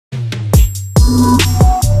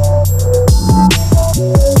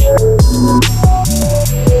What's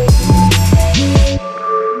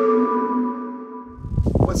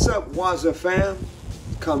up, Waza fam?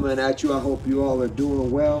 Coming at you. I hope you all are doing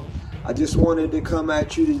well. I just wanted to come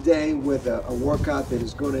at you today with a workout that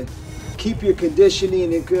is going to keep your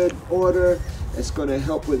conditioning in good order. It's going to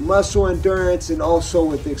help with muscle endurance and also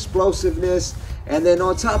with explosiveness. And then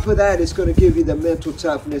on top of that, it's going to give you the mental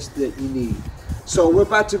toughness that you need. So we're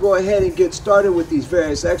about to go ahead and get started with these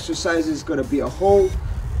various exercises. It's going to be a whole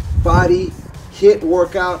body HIIT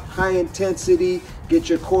workout, high intensity. Get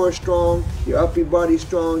your core strong, your upper body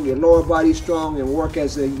strong, your lower body strong, and work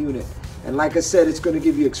as a unit. And like I said, it's going to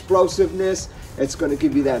give you explosiveness. It's going to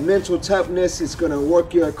give you that mental toughness. It's going to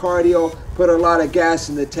work your cardio, put a lot of gas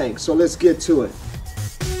in the tank. So let's get to it.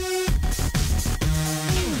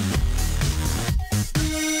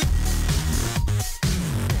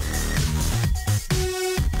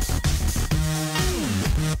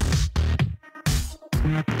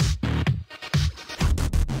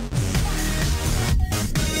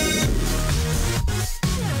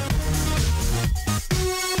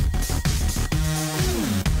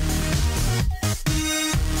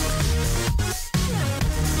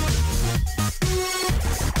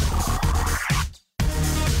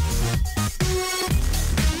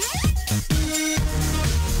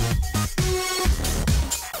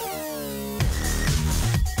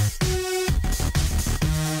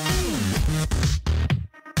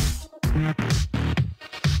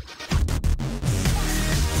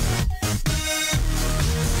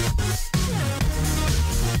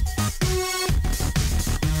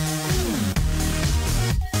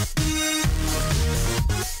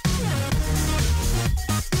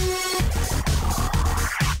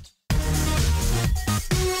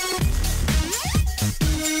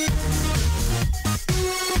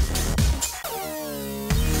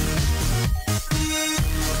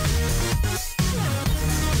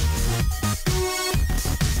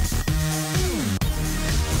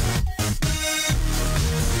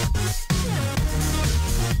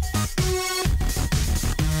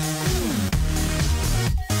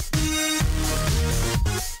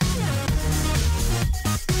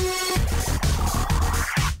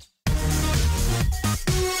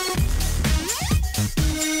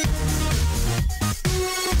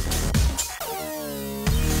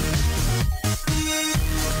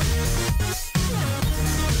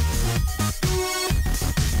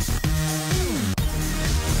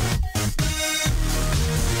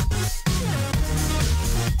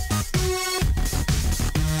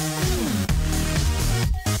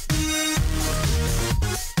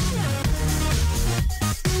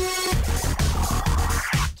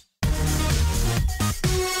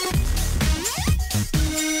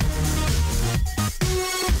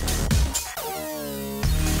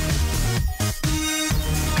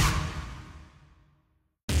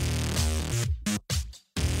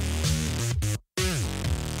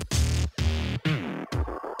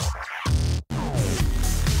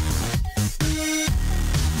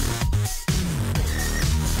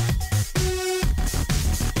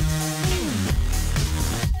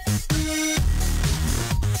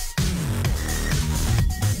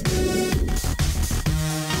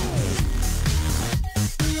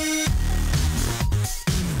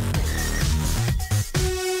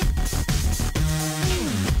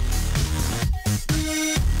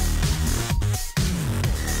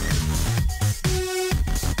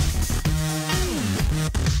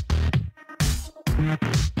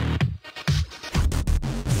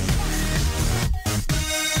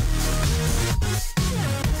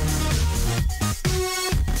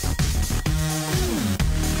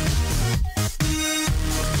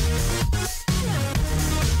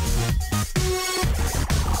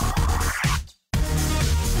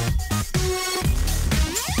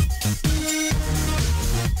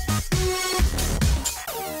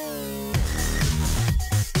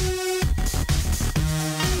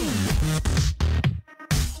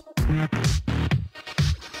 We'll be right back.